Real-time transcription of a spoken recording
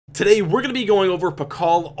Today we're going to be going over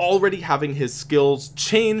Pakal already having his skills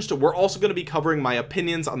changed. We're also going to be covering my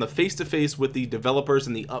opinions on the face-to-face with the developers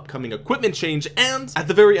and the upcoming equipment change, and at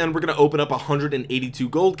the very end we're going to open up 182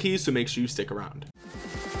 gold keys, so make sure you stick around.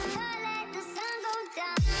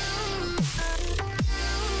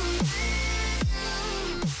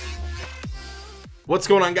 What's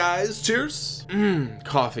going on, guys? Cheers.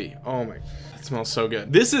 Coffee. Oh my, that smells so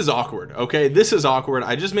good. This is awkward. Okay, this is awkward.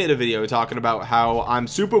 I just made a video talking about how I'm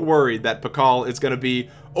super worried that Pakal is going to be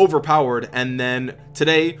overpowered, and then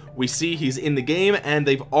today we see he's in the game and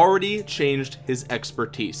they've already changed his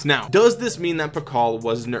expertise. Now, does this mean that Pakal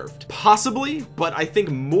was nerfed? Possibly, but I think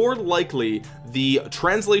more likely the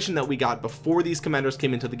translation that we got before these commanders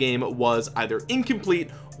came into the game was either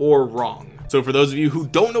incomplete or wrong. So for those of you who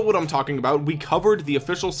don't know what I'm talking about, we covered the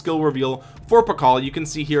official skill reveal for Pakal. You can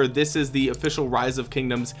see here, this is the official Rise of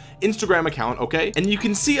Kingdoms Instagram account, okay? And you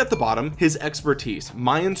can see at the bottom his expertise: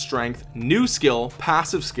 Mayan strength, new skill,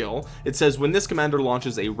 passive skill. It says when this commander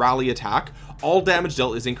launches a rally attack, all damage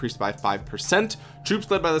dealt is increased by 5%.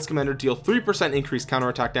 Troops led by this commander deal 3% increased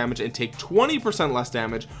counterattack damage and take 20% less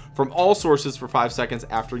damage from all sources for 5 seconds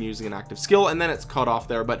after using an active skill. And then it's cut off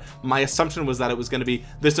there, but my assumption was that it was going to be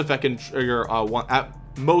this effect can trigger at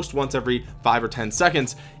most once every 5 or 10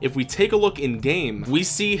 seconds. If we take a look in game, we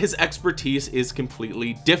see his expertise is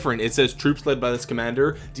completely different. It says troops led by this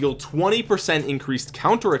commander deal 20% increased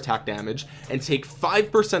counterattack damage and take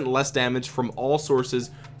 5% less damage from all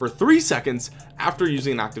sources for 3 seconds after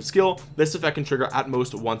using an active skill. This effect can trigger at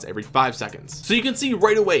most once every 5 seconds. So you can see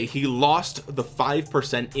right away he lost the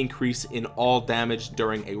 5% increase in all damage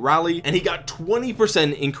during a rally, and he got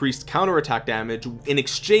 20% increased counterattack damage in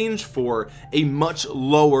exchange for a much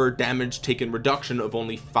lower damage taken reduction of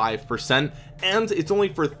only 5%, and it's only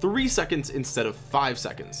for 3 seconds instead of 5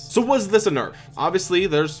 seconds. So was this a nerf? Obviously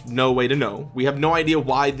there's no way to know. We have no idea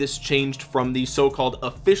why this changed from the so-called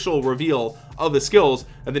official reveal of the skills,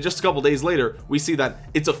 and then just a couple days later we see that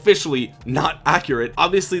it's officially not accurate.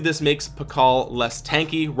 Obviously this makes Pakal less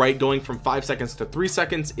tanky, right? Going from 5 seconds to 3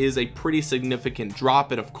 seconds is a pretty significant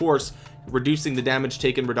drop, and of course reducing the damage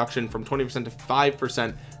taken reduction from 20% to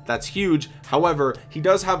 5%, that's huge. However, he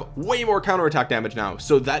does have way more counterattack damage now,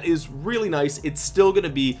 so that is really nice. It's still going to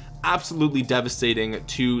be absolutely devastating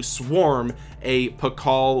to swarm a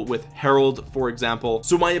Pakal with Harald, for example.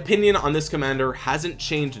 So my opinion on this commander hasn't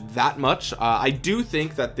changed that much. I do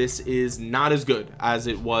think that this is not as good as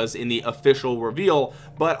it was in the official reveal,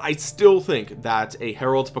 but I still think that a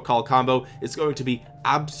Harald Pakal combo is going to be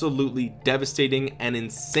absolutely devastating and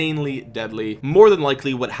insanely deadly. More than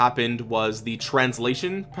likely what happened was the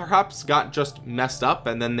translation perhaps got just messed up,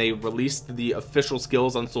 and then they released the official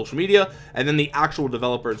skills on social media, and then the actual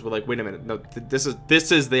developers were like, wait a minute, no,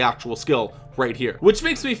 this is the actual skill right here, which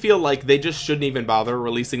makes me feel like they just shouldn't even bother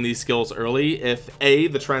releasing these skills early. If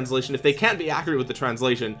the translation, if they can't be accurate with the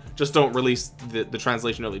translation, just don't release the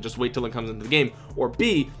translation early, just wait till it comes into the game. Or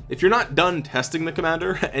B, if you're not done testing the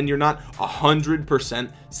commander and you're not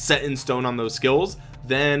 100% set in stone on those skills,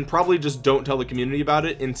 then probably just don't tell the community about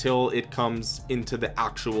it until it comes into the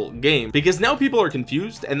actual game, because now people are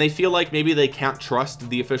confused and they feel like maybe they can't trust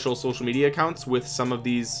the official social media accounts with some of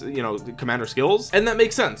these, you know, commander skills, and that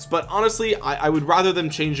makes sense. But honestly, I would rather them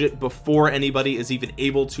change it before anybody is even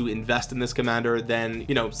able to invest in this commander than,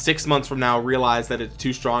 you know, 6 months from now realize that it's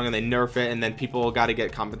too strong and they nerf it, and then people got to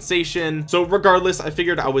get compensation. So regardless, I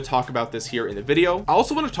figured I would talk about this here in the video. I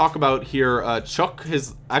also want to talk about here Chuck,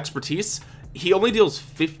 his expertise. He only deals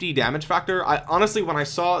 50 damage factor. I honestly, when I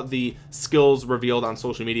saw the skills revealed on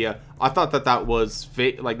social media, I thought that that was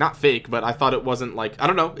fake, like not fake, but I thought it wasn't, like, I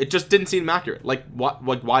don't know, it just didn't seem accurate. Like what,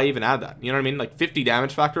 like why even add that? You know what I mean? Like 50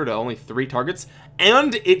 damage factor to only 3 targets,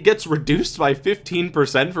 and it gets reduced by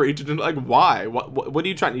 15% for each. Like why? What are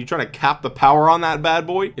you trying? Are you trying to cap the power on that bad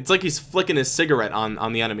boy? It's like he's flicking his cigarette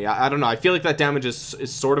on the enemy. I don't know. I feel like that damage is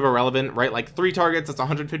sort of irrelevant, right? Like 3 targets, that's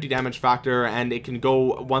 150 damage factor, and it can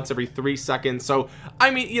go once every 3 seconds. So I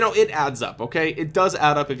mean, you know, it adds up. Okay, it does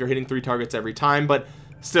add up if you're hitting 3 targets every time, but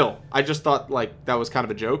still, I just thought like that was kind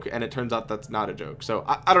of a joke, and it turns out that's not a joke. So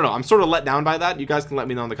I don't know, I'm sort of let down by that. You guys can let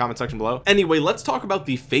me know in the comment section below. Anyway, let's talk about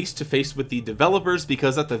the face-to-face with the developers,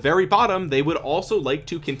 because at the very bottom they would also like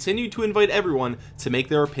to continue to invite everyone to make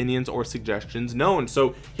their opinions or suggestions known.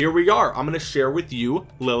 So here we are. I'm going to share with you,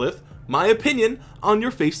 Lilith, my opinion on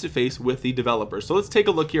your face-to-face with the developers. So let's take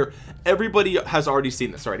a look here. Everybody has already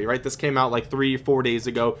seen this already, right? This came out like 3 or 4 days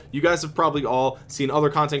ago. You guys have probably all seen other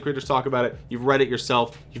content creators talk about it. You've read it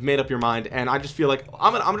yourself, you've made up your mind, and I just feel like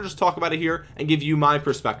I'm gonna just talk about it here and give you my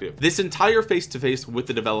perspective. This entire face-to-face with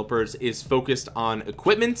the developers is focused on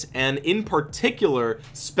equipment, and in particular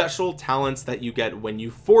special talents that you get when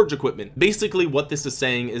you forge equipment. Basically what this is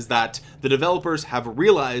saying is that the developers have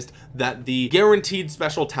realized that the guaranteed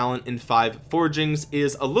special talent in 5 forgings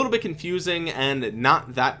is a little bit confusing and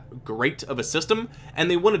not that great of a system, and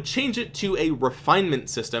they want to change it to a refinement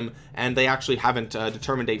system, and they actually haven't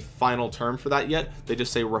determined a final term for that yet. They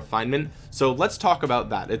just say refinement. So let's talk about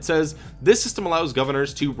that. It says this system allows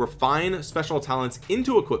governors to refine special talents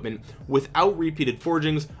into equipment without repeated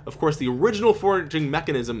forgings. Of course, the original forging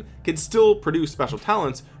mechanism can still produce special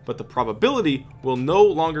talents, but the probability will no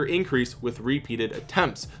longer increase with repeated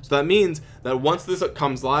attempts. So that means that once this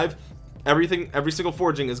comes live, every single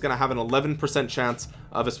forging is going to have an 11% chance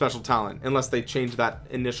of a special talent, unless they change that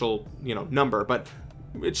initial, number, but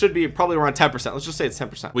it should be probably around 10%. Let's just say it's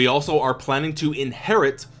 10%. We also are planning to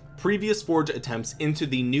inherit previous forge attempts into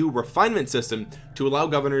the new refinement system to allow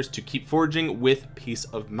governors to keep forging with peace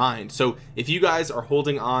of mind. So if you guys are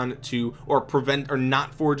holding on to or prevent or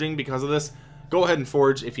not forging because of this, go ahead and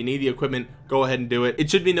forge. If you need the equipment, go ahead and do it. It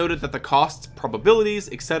should be noted that the costs, probabilities,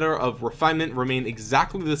 etc. of refinement remain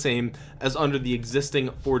exactly the same as under the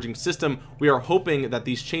existing forging system. We are hoping that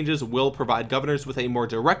these changes will provide governors with a more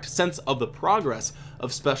direct sense of the progress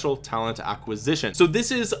of special talent acquisition. So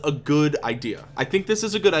this is a good idea. I think this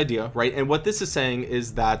is a good idea, right? And what this is saying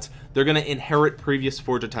is that they're going to inherit previous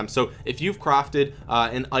forge attempts. So if you've crafted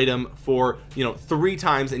an item for 3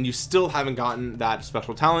 times and you still haven't gotten that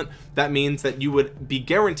special talent, that means that you would be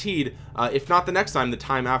guaranteed, if not the next time, the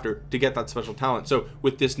time after, to get that special talent. So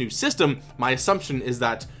with this new system, my assumption is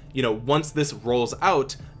that once this rolls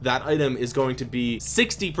out, that item is going to be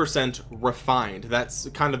 60% refined. That's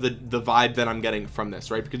kind of the vibe that I'm getting from this,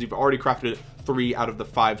 right? Because you've already crafted it 3 out of the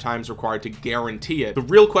 5 times required to guarantee it. The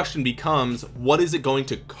real question becomes, what is it going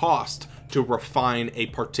to cost to refine a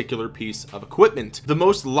particular piece of equipment? The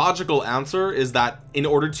most logical answer is that in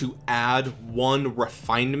order to add 1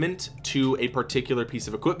 refinement to a particular piece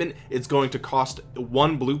of equipment, it's going to cost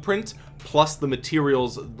 1 blueprint plus the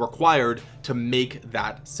materials required to make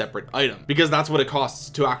that separate item, because that's what it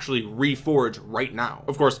costs to actually reforge right now,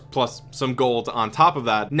 of course, plus some gold on top of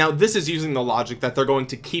that. Now this is using the logic that they're going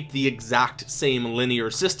to keep the exact same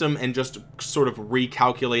linear system and just sort of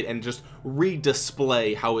recalculate and just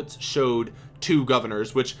redisplay how it's showed to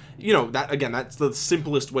governors, which that again, that's the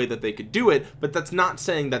simplest way that they could do it, but that's not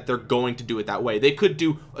saying that they're going to do it that way. They could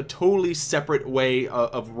do a totally separate way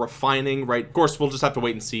of refining, right? Of course, we'll just have to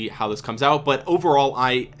wait and see how this comes out, but overall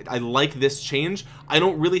I like this change. I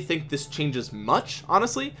don't really think this changes much,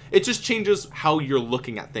 honestly. It just changes how you're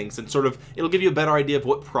looking at things, and sort of it'll give you a better idea of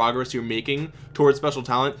what progress you're making towards special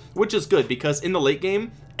talent, which is good, because in the late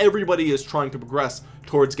game everybody is trying to progress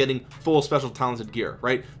towards getting full special talented gear,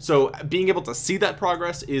 right? So being able to see that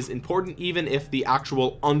progress is important, even if the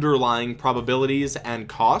actual underlying probabilities and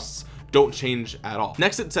costs don't change at all.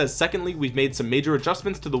 Next it says, secondly, we've made some major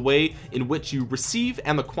adjustments to the way in which you receive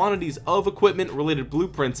and the quantities of equipment related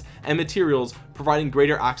blueprints and materials, providing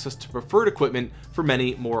greater access to preferred equipment for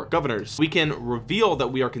many more governors. We can reveal that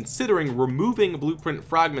we are considering removing blueprint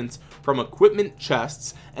fragments from equipment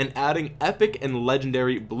chests and adding epic and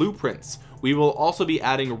legendary blueprints. We will also be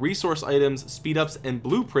adding resource items, speed ups, and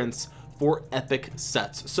blueprints for epic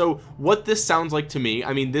sets. So what this sounds like to me,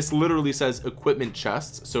 I mean, this literally says equipment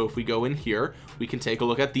chests. So if we go in here, we can take a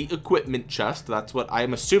look at the equipment chest. That's what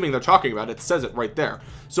I'm assuming they're talking about. It says it right there.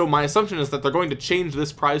 So my assumption is that they're going to change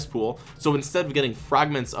this prize pool. So instead of getting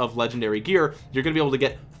fragments of legendary gear, you're going to be able to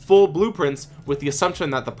get full blueprints, with the assumption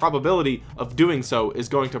that the probability of doing so is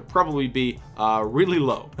going to probably be really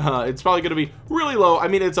low. It's probably going to be really low. I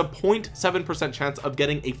mean, it's a 0.7% chance of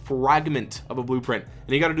getting a fragment of a blueprint,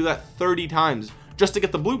 and you got to do that 30 times just to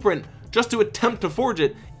get the blueprint, just to attempt to forge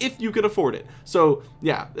it, if you could afford it. So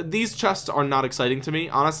yeah, these chests are not exciting to me,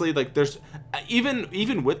 honestly. Like, there's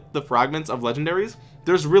even with the fragments of legendaries,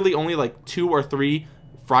 there's really only like 2 or 3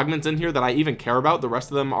 fragments in here that I even care about. The rest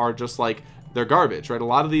of them are just like, they're garbage, right? A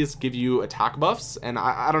lot of these give you attack buffs, and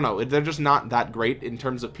I don't know, they're just not that great in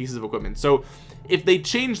terms of pieces of equipment. So if they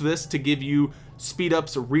change this to give you speed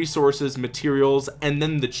ups, resources, materials, and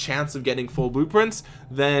then the chance of getting full blueprints,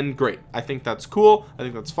 then great. I think that's cool. I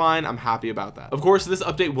think that's fine. I'm happy about that. Of course, this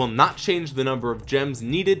update will not change the number of gems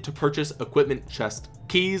needed to purchase equipment chest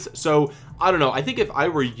keys. So I don't know, I think if I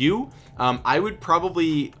were you, I would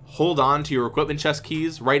probably hold on to your equipment chest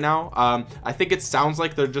keys right now. I think it sounds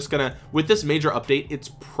like they're just gonna, with this major update,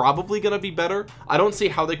 it's probably gonna be better. I don't see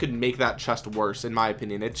how they could make that chest worse, in my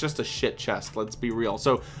opinion. It's just a shit chest, let's be real.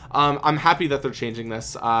 So I'm happy that they're changing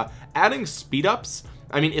this. Adding speed ups,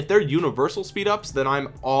 I mean, if they're universal speed ups, then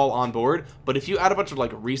I'm all on board. But if you add a bunch of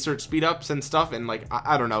like research speed ups and stuff, and like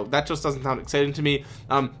I don't know, that just doesn't sound exciting to me.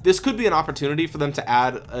 This could be an opportunity for them to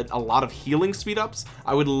add a lot of healing speed ups.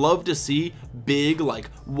 I would love to see big like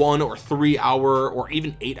 1 or 3 hour or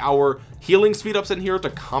even 8 hour healing speed ups in here to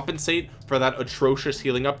compensate for that atrocious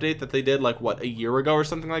healing update that they did like what, a year ago or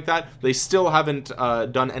something like that. They still haven't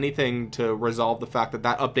done anything to resolve the fact that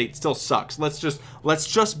that update still sucks. Let's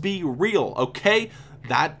just be real, okay?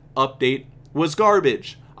 That update was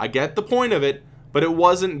garbage. I get the point of it, but it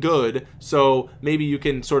wasn't good. So maybe you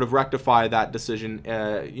can sort of rectify that decision.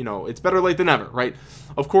 You know, it's better late than never, right?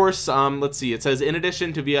 Of course, let's see. It says, in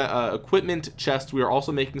addition to via equipment chest, we are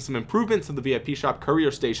also making some improvements to the VIP shop courier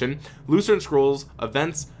station, Lucerne scrolls,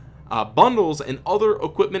 events, bundles, and other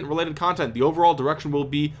equipment related content. The overall direction will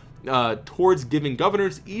be towards giving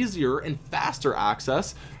governors easier and faster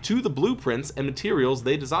access to the blueprints and materials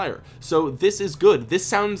they desire. So this is good. This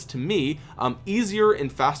sounds to me, easier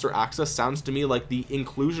and faster access sounds to me like the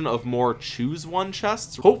inclusion of more choose one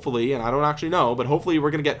chests, hopefully, and I don't actually know, but hopefully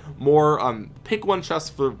we're gonna get more pick one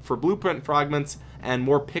chests for blueprint fragments and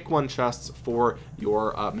more pick one chests for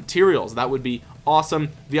your materials. That would be awesome.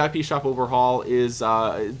 VIP shop overhaul is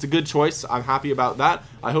it's a good choice. I'm happy about that.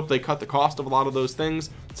 I hope they cut the cost of a lot of those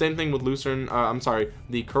things. Same thing with Lucerne, I'm sorry,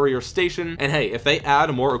 the courier station. And hey, if they add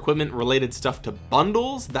more equipment related stuff to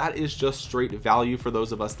bundles, that is just straight value for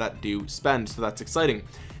those of us that do spend, so that's exciting.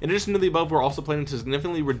 In addition to the above, we're also planning to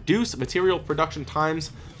significantly reduce material production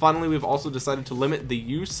times. Finally, we've also decided to limit the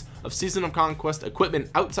use of Season of Conquest equipment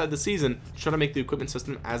outside the season to try to make the equipment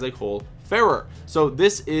system as a whole fairer. So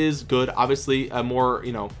this is good. Obviously, a more,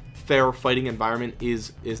 you know, fair fighting environment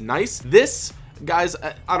is nice. This, guys,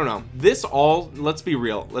 I don't know, this all, let's be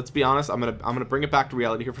real, let's be honest, I'm gonna bring it back to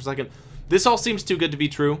reality here for a second. This all seems too good to be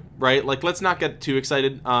true, right? Like, let's not get too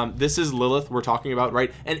excited. This is Lilith we're talking about,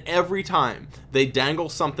 right? And every time they dangle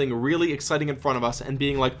something really exciting in front of us and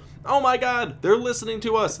being like, oh my god, they're listening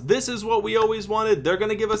to us, this is what we always wanted, they're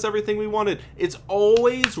gonna give us everything we wanted, it's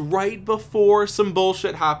always right before some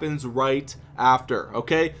bullshit happens right after,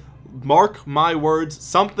 okay? Mark my words,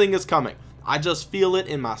 something is coming. I just feel it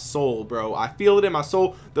in my soul, bro. I feel it in my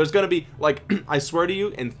soul. There's gonna be, like, I swear to you,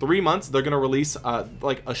 in 3 months they're gonna release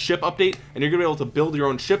like a ship update, and you're gonna be able to build your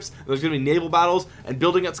own ships. There's gonna be naval battles, and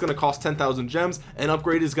building it's gonna cost 10,000 gems. An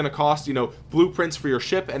upgrade is gonna cost, you know, blueprints for your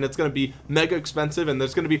ship, and it's gonna be mega expensive. And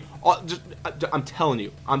there's gonna be I'm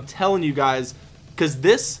telling you guys, because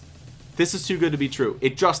this is too good to be true.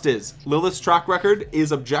 It just is. Lilith's track record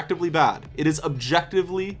is objectively bad. It is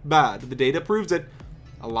objectively bad. The data proves it.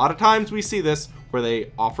 A lot of times we see this where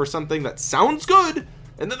they offer something that sounds good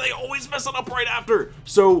and then they always mess it up right after.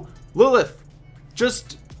 So Lilith,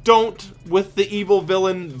 just don't, with the evil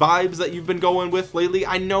villain vibes that you've been going with lately.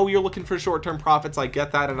 I know you're looking for short-term profits, I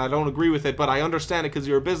get that, and I don't agree with it, but I understand it because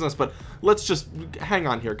you're a business. But let's just hang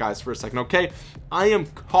on here, guys, for a second, okay? I am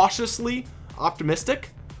cautiously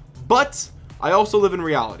optimistic, but I also live in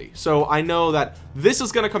reality. So I know that this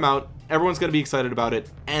is going to come out, everyone's going to be excited about it,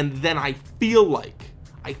 and then I feel like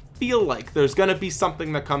there's gonna be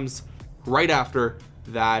something that comes right after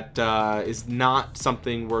that is not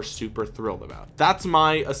something we're super thrilled about. That's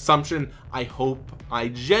my assumption. I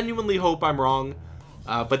genuinely hope I'm wrong,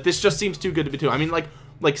 but this just seems too good to be true. I mean,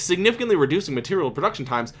 like significantly reducing material production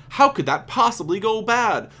times, how could that possibly go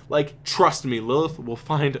bad? Like, trust me, Lilith will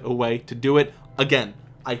find a way to do it. Again,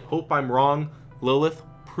 I hope I'm wrong. Lilith,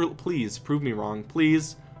 please prove me wrong,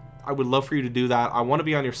 please. I would love for you to do that. I want to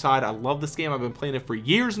be on your side. I love this game. I've been playing it for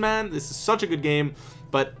years, man. This is such a good game,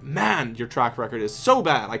 but man, your track record is so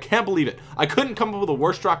bad. I can't believe it. I couldn't come up with a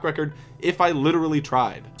worse track record if I literally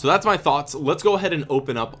tried. So that's my thoughts. Let's go ahead and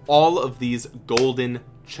open up all of these golden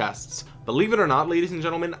chests. Believe it or not, ladies and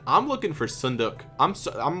gentlemen, I'm looking for Sunduk.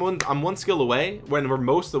 I'm one skill away, when we're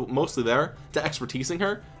mostly there, to expertising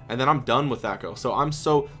her, and then I'm done with Echo.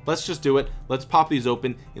 So let's just do it. Let's pop these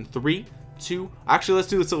open in 3, 2, actually let's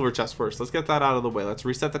do the silver chest first. Let's get that out of the way. Let's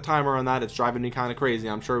reset the timer on that. It's driving me kind of crazy.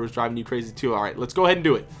 I'm sure it was driving you crazy too. All right, let's go ahead and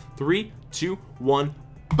do it. 3, 2, 1,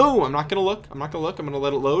 boom. I'm not gonna look. I'm gonna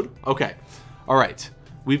let it load. Okay, all right.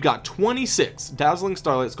 We've got 26 dazzling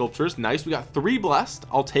starlight sculptures. Nice. We got 3 blessed.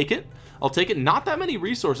 I'll take it. I'll take it. Not that many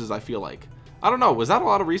resources, I feel like. I don't know, was that a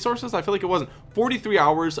lot of resources? I feel like it wasn't. 43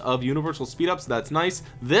 hours of universal speed ups. That's nice.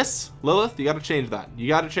 This Lilith, you got to change that. You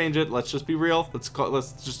got to change it. Let's just be real. Let's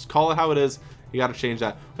just call it how it is. You got to change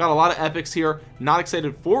that. We got a lot of epics here. Not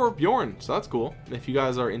excited for Bjorn, so that's cool. If you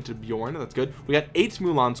guys are into Bjorn, that's good. We got 8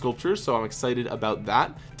 Mulan sculptures, so I'm excited about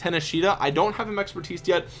that. 10 Ashita. I don't have him expertise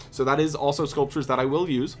yet, so that is also sculptures that I will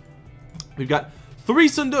use. We've got 3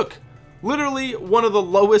 Sunduk. Literally one of the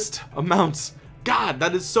lowest amounts. God,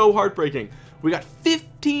 that is so heartbreaking. We got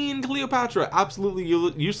 15 Cleopatra, absolutely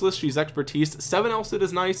useless. She's expertise. 7 Elsid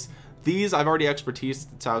is nice. These I've already expertise.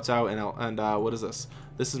 Cao Cao and what is this?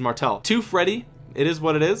 This is Martel. 2 Freddy. It is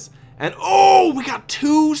what it is. And oh, we got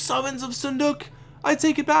 2 summons of Sunduk. I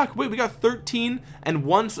take it back. Wait, we got 13 and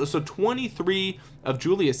 1, so 23 of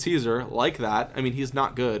Julius Caesar, like that. I mean, he's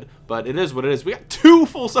not good, but it is what it is. We got 2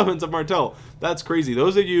 full summons of Martel. That's crazy.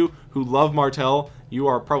 Those of you who love Martel, you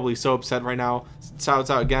are probably so upset right now. Cao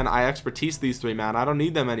Cao again. I expertise these 3, man. I don't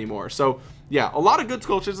need them anymore. So yeah, a lot of good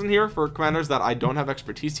sculptures in here for commanders that I don't have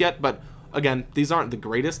expertise yet, but again, these aren't the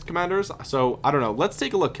greatest commanders, so I don't know. Let's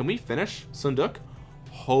take a look. Can we finish Sunduk?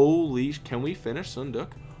 Holy, can we finish Sunduk?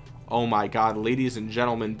 Oh my god, ladies and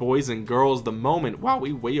gentlemen, boys and girls, the moment. Wow,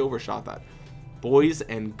 we way overshot that. Boys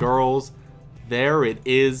and girls, there it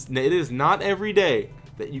is. It is not every day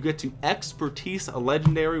that you get to expertise a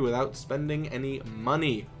legendary without spending any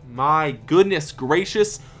money. My goodness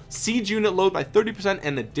gracious. Siege unit load by 30%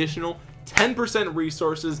 and additional 10%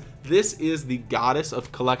 resources. This is the goddess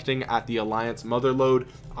of collecting at the Alliance mother load.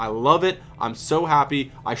 I love it. I'm so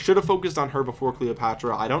happy. I should have focused on her before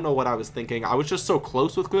Cleopatra. I don't know what I was thinking. I was just so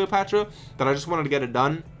close with Cleopatra that I just wanted to get it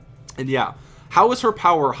done. And yeah, how is her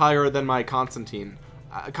power higher than my Constantine?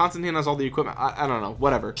 Constantine has all the equipment. I don't know,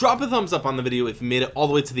 whatever. Drop a thumbs up on the video if you made it all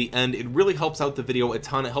the way to the end. It really helps out the video a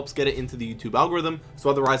ton. It helps get it into the YouTube algorithm so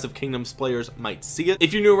other Rise of Kingdoms players might see it.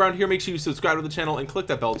 If you're new around here, make sure you subscribe to the channel and click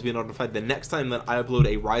that bell to be notified the next time that I upload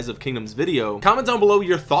a Rise of Kingdoms video. Comment down below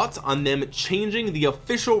your thoughts on them changing the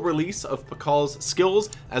official release of Pakal's skills,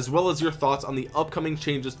 as well as your thoughts on the upcoming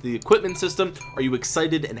changes to the equipment system. Are you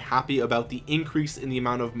excited and happy about the increase in the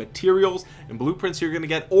amount of materials and blueprints you're going to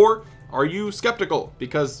get, or are you skeptical?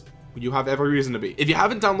 Because you have every reason to be. If you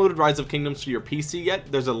haven't downloaded Rise of Kingdoms to your PC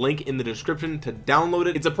yet, there's a link in the description to download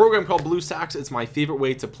it. It's a program called BlueStacks. It's my favorite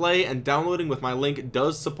way to play, and downloading with my link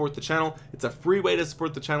does support the channel. It's a free way to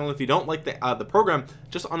support the channel. If you don't like the program,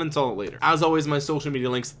 just uninstall it later. As always, my social media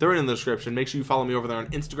links, they're in the description. Make sure you follow me over there on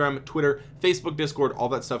Instagram, Twitter, Facebook, Discord, all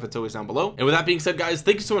that stuff. It's always down below. And with that being said, guys,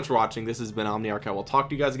 thank you so much for watching. This has been Omniarch. I will talk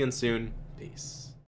to you guys again soon. Peace.